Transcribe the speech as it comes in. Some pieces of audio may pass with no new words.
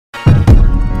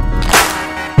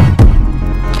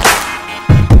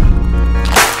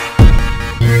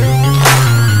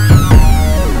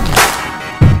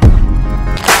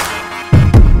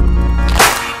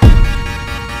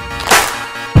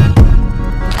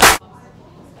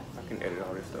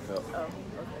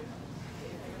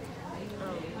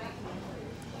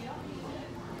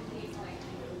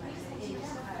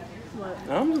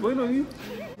was waiting on you.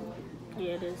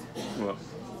 Yeah, it is. What?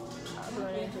 Do you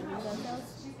want to introduce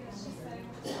ourselves?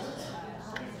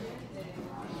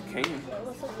 Can.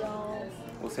 What's up, y'all?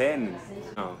 What's happening?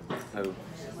 Oh.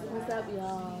 What's up,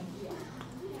 y'all?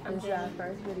 This is our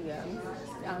first video.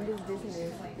 I'm just dissing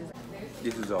this.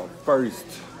 This is our first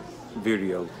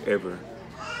video ever.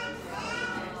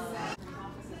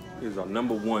 This is our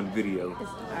 #1 video.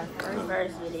 It's our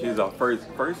first This is our first,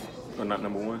 or not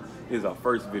 #1. This is our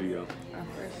first video. Our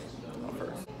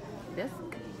first. That's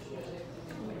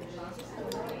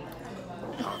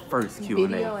Our first Q&A.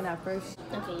 video and our first.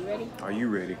 Okay, you ready? Are you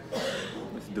ready?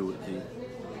 Let's do it, G.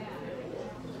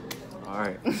 All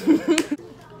right.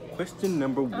 Question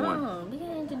number 1. Oh, we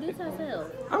gotta introduce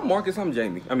ourselves. I'm Marcus. I'm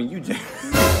Jamie. I mean, you Jamie.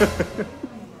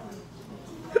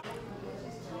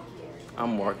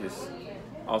 I'm Marcus,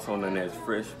 also known as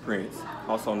Fresh Prince,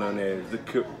 also known as the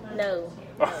Cook. No.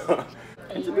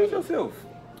 Introduce yourself.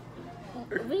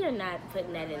 We are not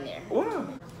putting that in there. Why?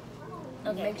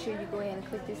 Okay. Make sure you go ahead and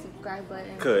click the subscribe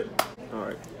button. Cut. All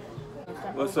right.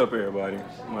 What's up, everybody?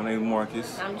 My name is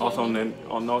Marcus, I'm also Jamie.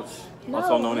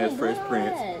 known as Fresh go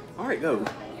Prince. ahead. All right, go.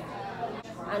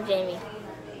 I'm Jamie.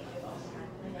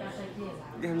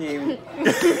 Jamie.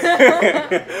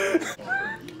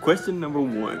 Question number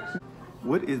 1.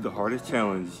 What is the hardest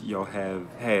challenge y'all have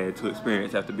had to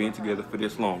experience after being together for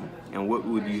this long? And what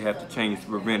would you have to change to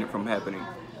prevent it from happening?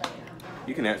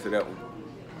 You can answer that one.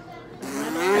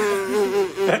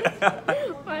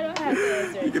 Why do I have to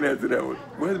answer? You can answer that one.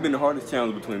 What has been the hardest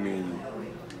challenge between me and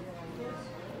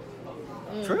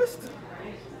you? Trust?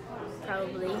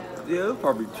 Probably Yeah, it's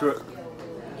probably trust.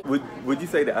 Would you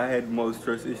say that I had the most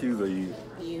trust issues or you?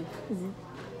 you.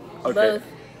 Okay. Both.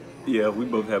 Yeah, we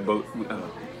both have both.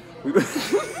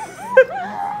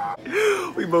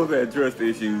 We both had trust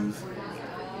issues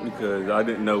because I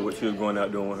didn't know what she was going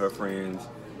out doing with her friends.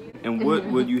 And what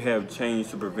would you have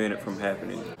changed to prevent it from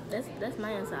happening? That's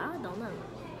my answer. I don't know.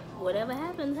 Whatever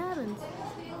happens, happens.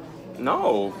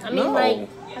 No. I mean,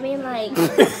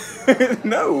 like.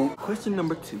 No. Question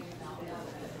number 2.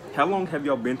 How long have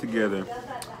y'all been together?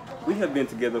 We have been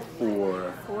together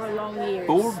for 4 long years.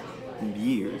 4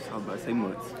 years. I was about to say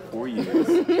months. 4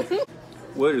 years.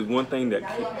 What is one thing that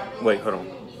wait, hold on.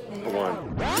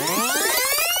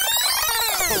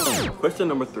 Question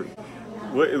number 3.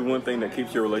 What is one thing that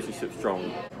keeps your relationship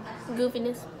strong?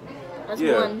 Goofiness. That's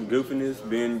Yeah, one. goofiness,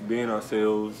 being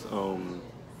ourselves, and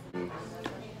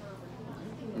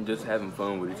just having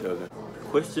fun with each other.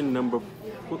 Question number,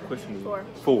 what question is it? 4.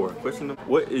 4. Question number,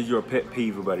 what is your pet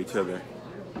peeve about each other?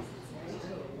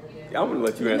 I'm gonna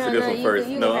let you answer this one first.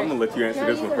 No, I'm gonna let you answer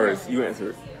this one first. You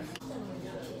answer it.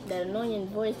 That annoying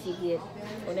voice you get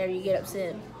whenever you get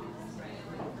upset.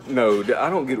 No, I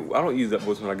don't use that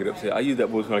voice when I get upset. I use that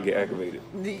voice when I get aggravated.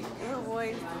 Your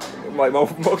voice. Like my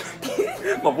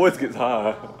voice gets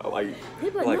high. Like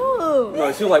People like, no.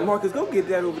 No, she was like, Marcus, go get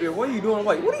that over there. What are you doing? I'm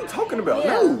like, what are you talking about?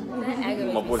 Yeah, No. that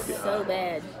aggravates My voice me gets so high.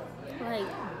 bad. Like,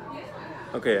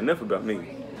 Okay, enough about me.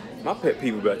 My pet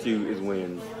peeve about you is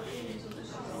when,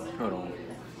 hold on.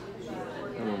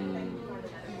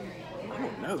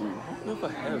 I don't know if I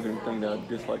have anything that I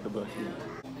dislike about you.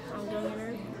 I'm getting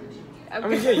nervous. I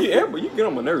mean, yeah, but you get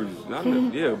on my nerves.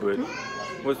 Yeah, but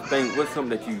what's something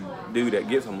that you do that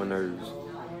gets on my nerves?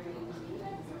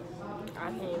 I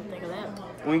can't even think of that.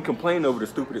 When you complain over the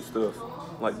stupidest stuff,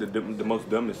 like the most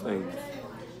dumbest things.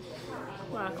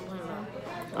 What I complain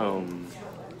about?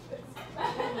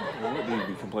 What do you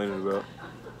be complaining about?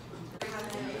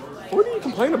 What do you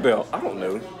complain about? I don't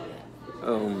know.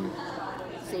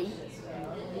 See?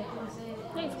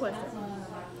 Next question.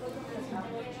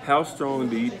 How strong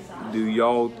do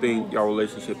y'all think y'all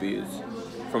relationship is?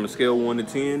 From a scale of 1 to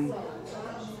 10?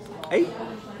 8?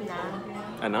 9.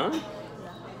 A 9?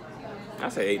 I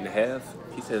say 8.5.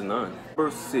 She says 9. Number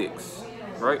 6,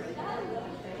 right?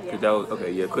 Yeah. That was,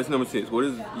 okay, yeah. Question number 6. What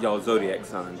is y'all zodiac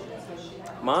sign?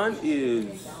 Mine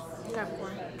is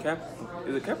Capricorn.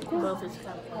 Is it Capricorn? Both is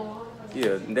Capricorn.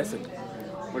 Yeah, that's a.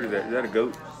 What is that? Is that a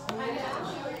goat?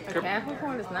 A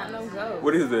Capricorn is not no goat.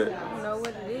 What is that? I don't know what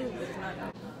it is, but it's not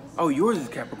no. Oh, yours is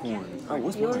Capricorn. Oh,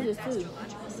 what's Yours mine? is too.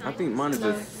 I think mine is No.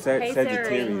 a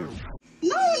Sagittarius.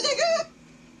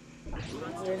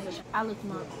 I looked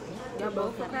them up. Y'all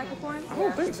both are Capricorn? I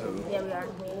don't think so. Yeah, we are.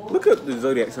 Look up the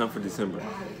zodiac sign for December.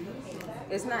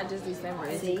 It's not just December.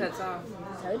 It See? cuts off.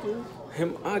 Told you.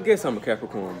 I guess I'm a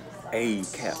Capricorn. A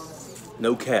cap.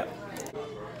 No cap.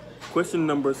 Question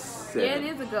number 7. Yeah, it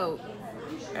is a goat.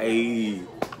 A,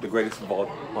 the greatest of all.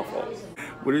 My fault.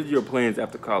 What is your plans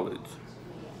after college?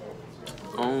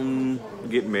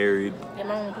 Get married. Get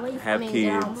my own place. Have get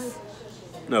our own kids. place.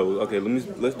 No, okay.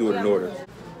 Let's do it in order.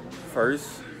 First,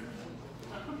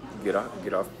 get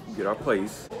our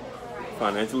place,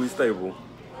 financially stable,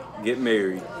 get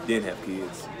married, then have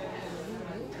kids.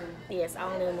 Yes, I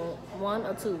only want 1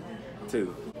 or 2.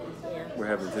 2. Yeah. We're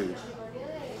having 2.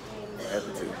 We're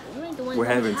having 2. You ain't the one We're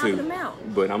having hopping 2. them out.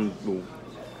 But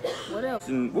What else?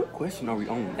 What question are we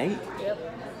on? 8?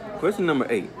 Yep. Question number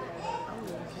 8.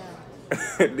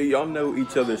 Do y'all know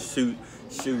each other's shoe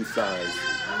size?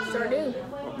 Sure do.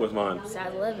 What's mine?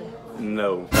 Size 11.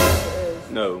 No. It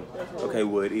is. No. Okay,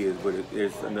 well it is, but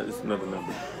it's another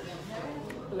number.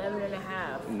 11 and a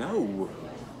half. No.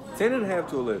 10 and a half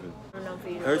to 11. I don't know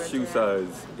if you Her shoe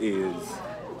size is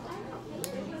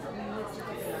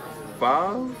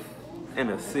 5 and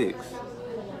a 6.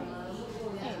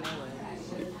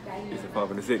 It's a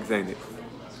 5 and a 6, ain't it?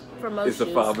 For most It's a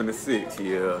shoes. 5 and a 6,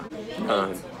 yeah.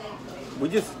 9. We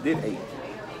just did 8. No.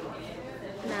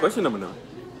 Question number 9.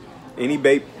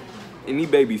 Any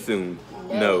baby soon?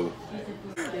 No.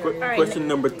 right. Question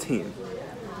number 10.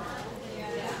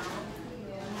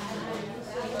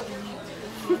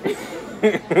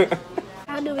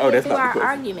 How do we Oh, get that's to not the our question.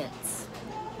 arguments?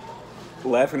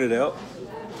 Laughing it out,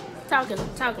 Talking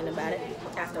about it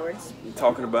afterwards.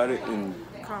 talking about it, and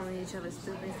Calling each other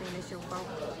stupid, saying it's your fault.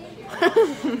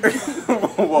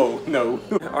 whoa, no.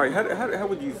 All right, how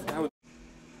would you?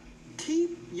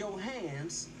 Keep your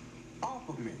hands off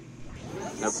of me.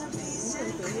 Like that,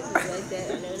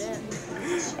 I know that.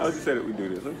 How would you say that we do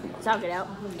this? Come on. Talk it out.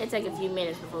 It take a few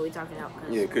minutes before we talk it out.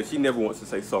 Yeah, because she never wants to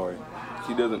say sorry.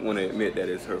 She doesn't want to admit that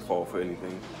it's her fault for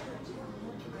anything.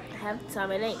 Half the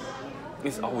time it ain't.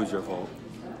 It's always your fault.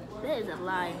 That is a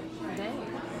lie.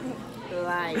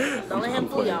 Lie. Don't let him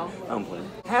fool y'all. I'm playing.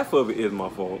 Half of it is my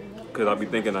fault because I be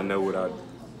thinking I know what I.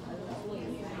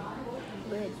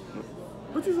 But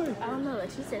What you say? I don't know. Like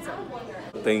she said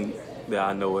something. Think that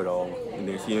I know it all, and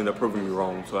then she ended up proving me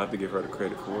wrong, so I have to give her the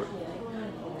credit for it.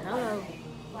 Hello.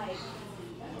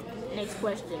 Next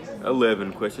question.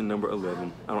 11. Question number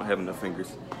 11. I don't have enough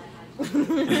fingers.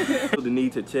 The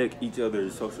need to check each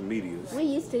other's social medias. We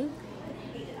used to.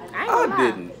 I ain't gonna I lie.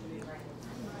 didn't.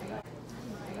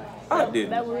 I Back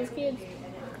didn't. when we was kids.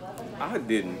 I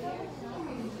didn't.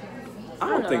 I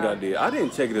don't think I did. I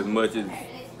didn't check it as much as.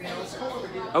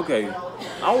 Okay,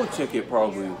 I would check it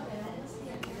probably.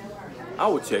 I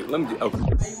would check. Let me. Okay.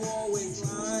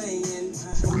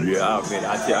 Yeah,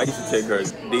 I used to check her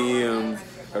DMs,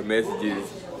 her messages,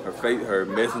 her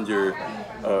messenger,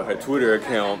 her Twitter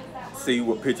account, see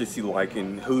what pictures she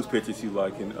liking, whose pictures she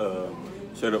liking.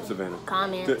 Shut up, Savannah.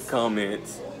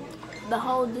 Comments. The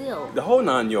whole deal. The whole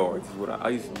 9 yards is what I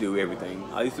used to do. Everything.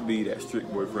 I used to be that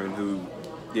strict boyfriend who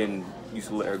didn't used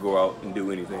to let her go out and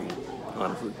do anything.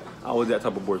 Honestly, I was that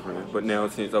type of boyfriend. But now,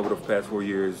 since over the past 4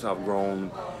 years, I've grown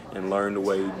and learned the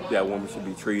way that woman should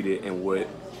be treated and what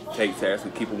takes to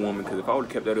actually keep a woman. Because if I would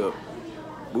have kept that up,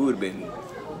 we would have been.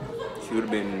 She would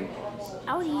have been.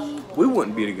 Audi. We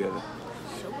wouldn't be together.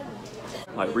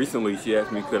 Like recently, she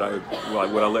asked me, would I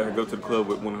let her go to the club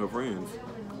with one of her friends?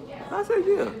 I said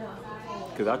yeah,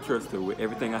 because I trust her with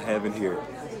everything I have in here.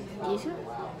 You sure?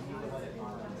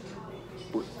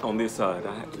 On this side,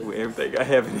 with everything I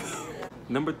have in here.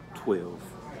 Number 12.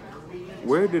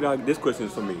 This question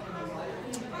is for me.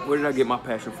 Where did I get my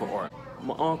passion for art?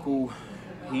 My uncle,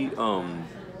 he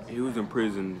was in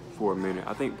prison for a minute.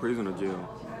 I think prison or jail.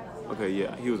 Okay,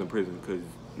 yeah, he was in prison because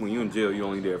when you're in jail, you're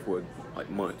only there for like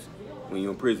months. When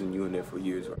you're in prison, you're in there for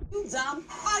years, right? You dumb?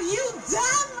 Are you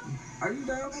dumb? Are you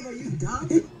dumb? Are you dumb?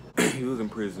 He was in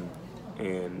prison,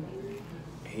 and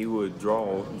he would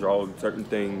draw certain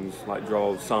things, like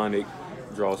draw Sonic,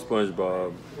 draw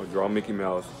SpongeBob, or draw Mickey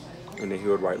Mouse, and then he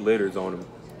would write letters on them.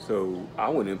 So I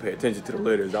wouldn't even pay attention to the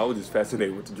letters. I was just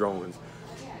fascinated with the drawings.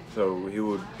 So he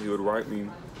would write me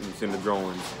and send the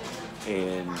drawings,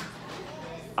 and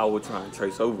I would try and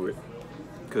trace over it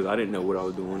because I didn't know what I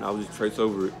was doing. I would just trace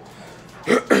over it.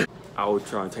 I would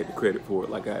try and take the credit for it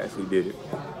like I actually did it.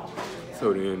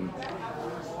 So then,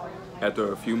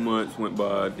 after a few months went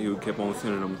by, he kept on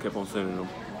sending them,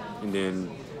 and then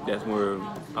that's where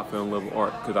I fell in love with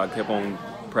art because I kept on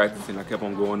practicing, I kept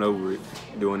on going over it,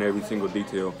 doing every single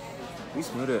detail. You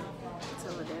smell that? It's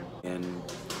over there. And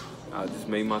I just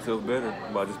made myself better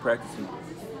by just practicing.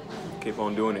 Kept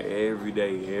on doing it every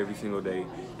day, every single day,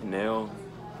 and now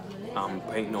I'm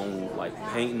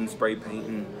painting spray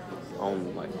painting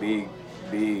on like big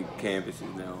canvases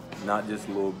now, not just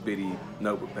little bitty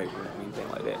notebook paper or anything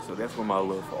like that. So that's where my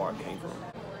love for art came from.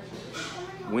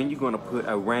 When you gonna put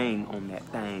a ring on that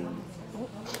thing?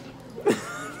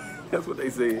 That's what they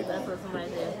said. That's what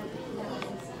somebody said.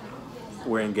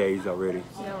 We're engaged already.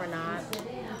 No, we're not.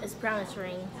 It's promise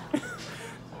ring.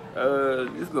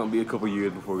 It's gonna be a couple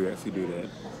years before we actually do that.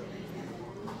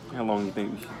 How long do you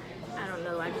think? I don't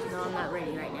know. I just know I'm not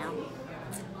ready right now.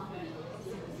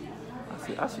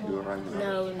 I should do it right now.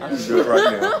 No. I should do it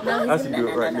right now. No, I should do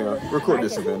it right now. Record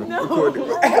this, Savannah. No. Record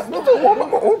it. I'm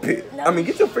my armpit. No. I mean,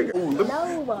 get your finger. Ooh,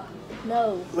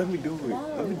 No. let me do it.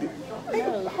 No. Let me do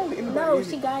it. No,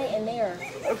 she got it in there.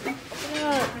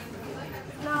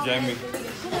 No. Jamie,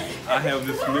 I have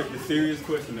this serious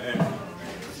question to ask you.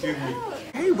 Excuse me.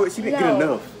 Hey, but she didn't get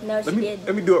enough. No, she didn't.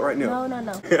 Let me do it right now. No.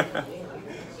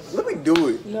 Let me do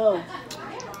it. No.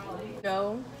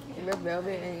 No, red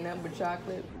velvet ain't nothing but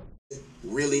chocolate.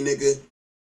 Really, nigga?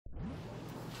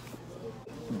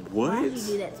 What? Why did you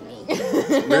do that to me?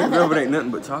 Red velvet ain't nothing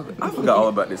but chocolate. I forgot all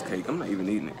about this cake. I'm not even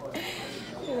eating it.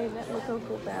 Ain't nothing but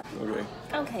cocoa powder. Okay.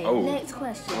 Okay, Oh. next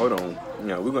question. Hold on.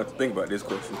 Yeah, we're going to think about this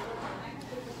question.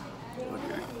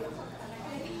 Okay.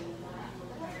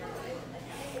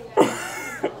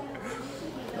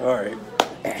 All right.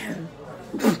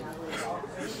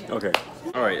 Okay.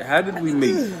 All right. How did we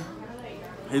meet?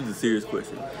 Here's a serious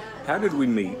question. How did we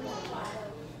meet?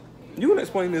 You want to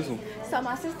explain this one? So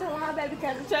my sister-in-law, baby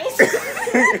cousin Tracy.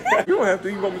 You don't have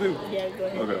to. You want me to? Yeah, go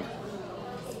ahead. Okay.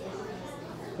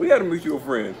 We had a mutual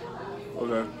friend.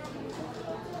 Okay.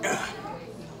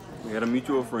 We had a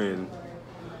mutual friend,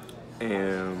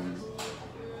 and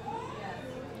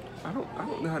I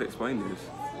don't know how to explain this.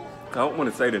 'Cause I don't want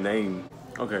to say the name.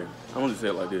 Okay, I want to say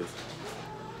it like this.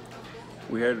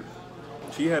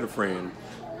 She had a friend,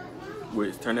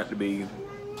 which turned out to be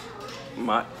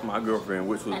my girlfriend,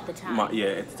 which was At the time. at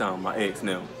the time, my ex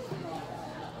now.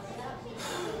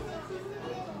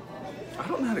 I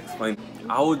don't know how to explain.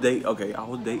 I was dating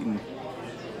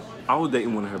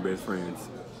one of her best friends.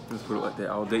 Let's put it like that.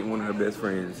 I was dating one of her best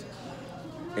friends,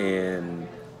 and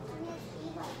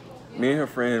me and her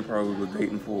friend probably was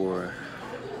dating for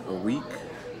a week.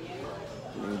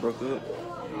 And we broke up.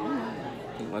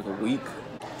 I think like a week.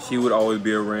 She would always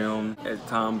be around. As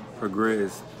time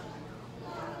progressed,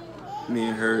 me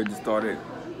and her just started.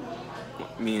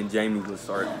 Me and Jamie would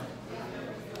start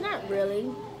Not really.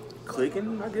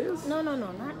 clicking, I guess. No,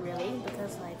 not really.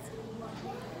 Because, like,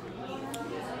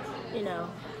 you know,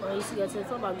 when I used to go to the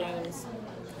football games,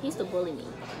 he used to bully me.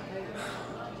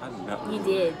 I did not. He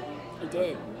did. He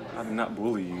did. I did not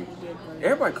bully you. He did bully me.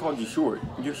 Everybody called you short.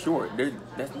 You're short.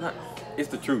 That's not. It's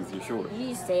the truth. You're short. You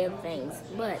used to say other things,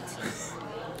 but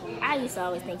I used to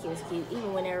always think he was cute,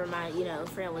 even whenever my,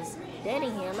 friend was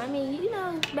dating him. I mean,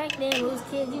 back then when we was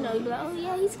kids, you'd be like, oh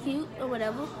yeah, he's cute or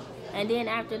whatever. And then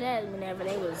after that, whenever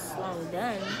they was long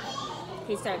done,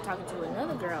 he started talking to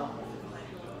another girl.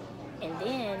 And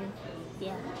then,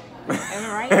 yeah,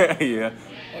 am I right? Yeah.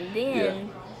 And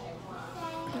then,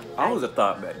 I was a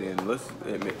thought back then. Let's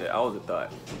admit that I was a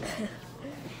thought.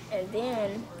 and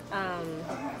then,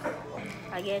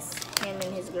 I guess him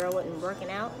and his girl wasn't working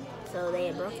out, so they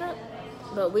had broke up.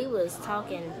 But we was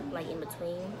talking like in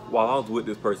between. While I was with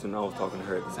this person, I was talking to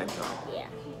her at the same time. Yeah.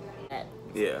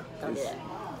 Yeah. Don't do that.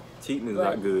 Cheating is But-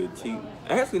 not good.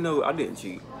 Actually, no, I didn't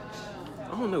cheat.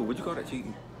 I don't know. Would you call that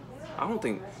cheating? I don't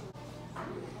think.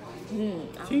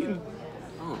 Cheating?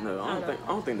 I don't know. I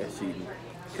don't think that's cheating.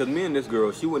 Cause me and this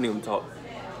girl, she wouldn't even talk.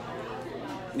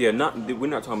 Yeah, we're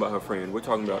not talking about her friend. We're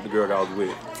talking about the girl that I was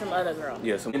with. Some other girl.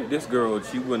 Yeah, so this girl,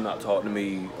 she would not talk to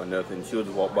me or nothing. She would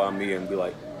just walk by me and be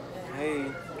like, hey,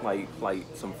 like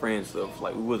some friend stuff.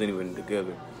 Like we wasn't even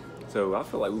together. So I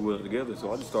felt like we wasn't together,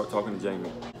 so I just started talking to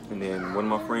Jamie. And then one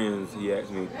of my friends, he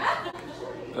asked me,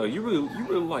 you really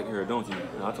like her, don't you?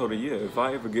 And I told her, yeah, if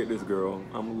I ever get this girl,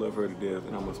 I'm gonna love her to death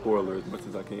and I'm gonna spoil her as much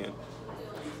as I can.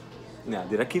 Now,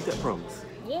 did I keep that promise?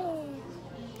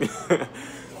 Yeah.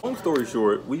 Long story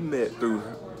short, we met through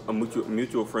a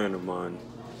mutual friend of mine.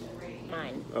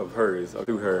 Mine. Of hers,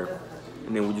 through her.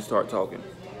 And then we just start talking.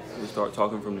 We start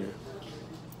talking from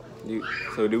there.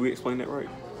 So did we explain that right?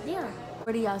 Yeah.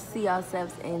 Where do y'all see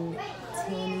yourselves in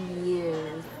 10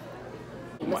 years?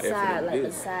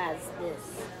 Besides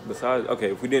this. Besides,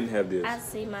 okay, if we didn't have this. I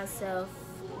see myself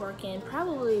working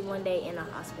probably one day in a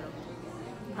hospital.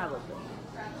 Probably.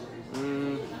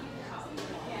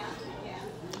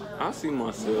 I see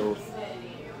myself.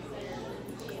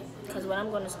 Because what I'm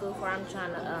going to school for, I'm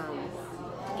trying to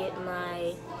get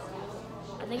my,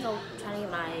 I think I'm trying to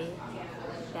get my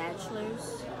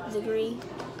bachelor's degree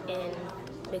in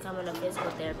becoming a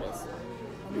physical therapist.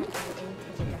 I'm not paying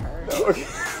attention to her. Okay.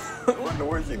 What in the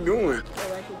world is she doing?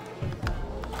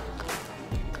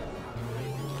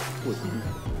 With you.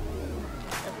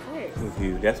 Of course. With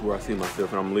you. That's where I see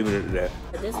myself, and I'm leaving it at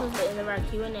that. This was the end of our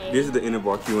Q&A. This is the end of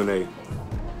our Q&A.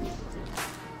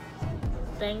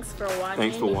 Thanks for watching.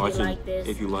 Thanks for watching.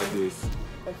 If you like this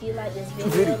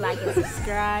video, like and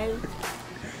subscribe.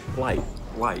 Like.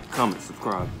 like, comment,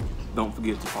 subscribe. Don't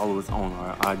forget to follow us on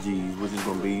our IGs, which is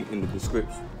going to be in the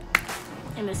description.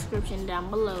 In the description down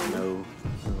below. No,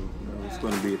 it's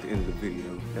going to be at the end of the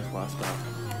video. That's why I stopped.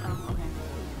 Oh,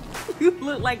 okay. You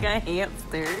look like a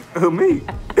hamster. Me?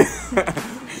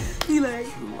 You like...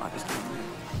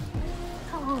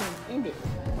 Come on, end it.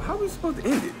 How are we supposed to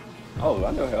end it? Oh,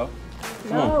 I know how.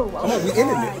 Come No, on. Come on, we're ending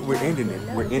it. God. We're ending it.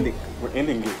 No. We're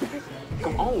ending it.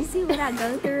 Come You on. see what I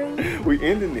go through? We're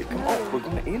ending it. Come on. We're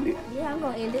gonna end it. Yeah, I'm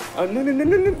gonna end it.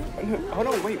 No. Hold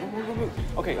on. Wait.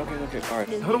 Okay. All right.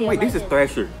 This Hold on. video Wait. This right is there.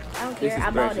 Thrasher. I don't This care. is I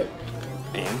bought Thrasher.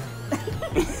 it.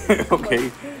 And?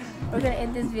 Okay. We're gonna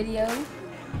end this video.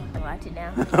 Watch it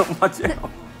now. Watch out.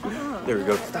 There we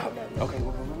go. Stop. Okay.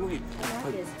 Wait. I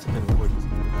like this. Spin the cord.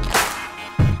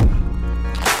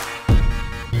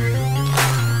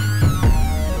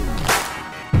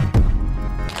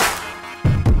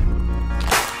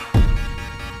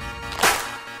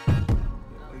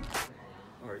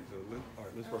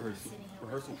 Let's rehearse.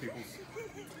 Rehearsal, peoples.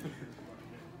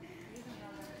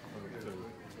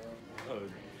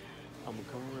 I'm gonna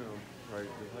come around, right,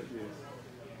 just like this,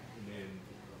 and then.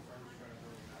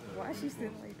 Why is she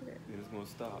sitting like that? Then it's gonna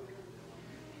stop.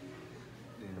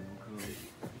 Then I'm gonna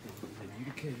come and you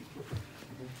the cake,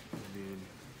 and then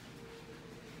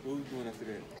what we doing after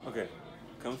that? Okay,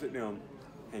 come sit down,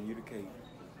 and you the cake.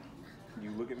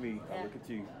 You look at me, I look at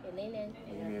you. And then,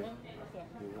 And then yeah.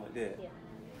 do it like that. Yeah.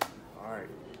 All right.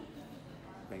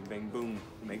 Bang, bang, boom.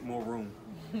 Make more room.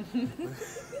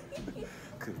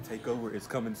 Cause Takeover is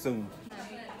coming soon.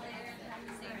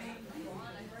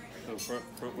 So front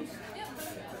was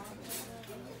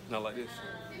not like this.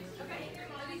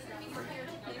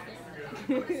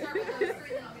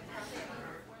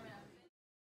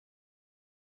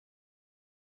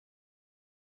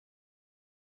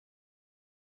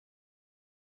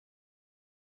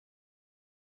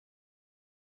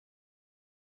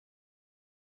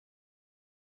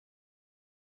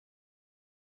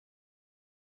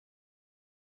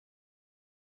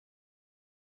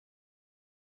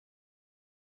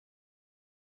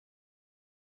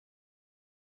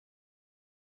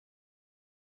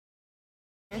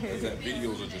 Is that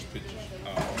videos or just pictures?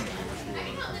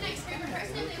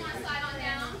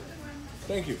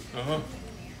 Thank you.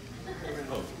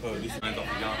 This hands off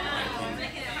of y'all.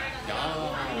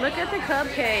 Look at the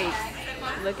cupcakes.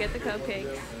 Look at the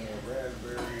cupcakes.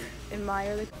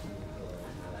 Admire the...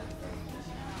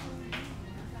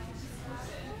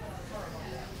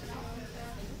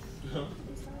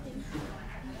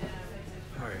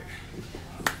 All right.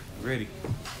 Ready.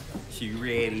 She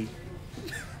ready.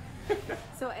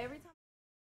 So every time...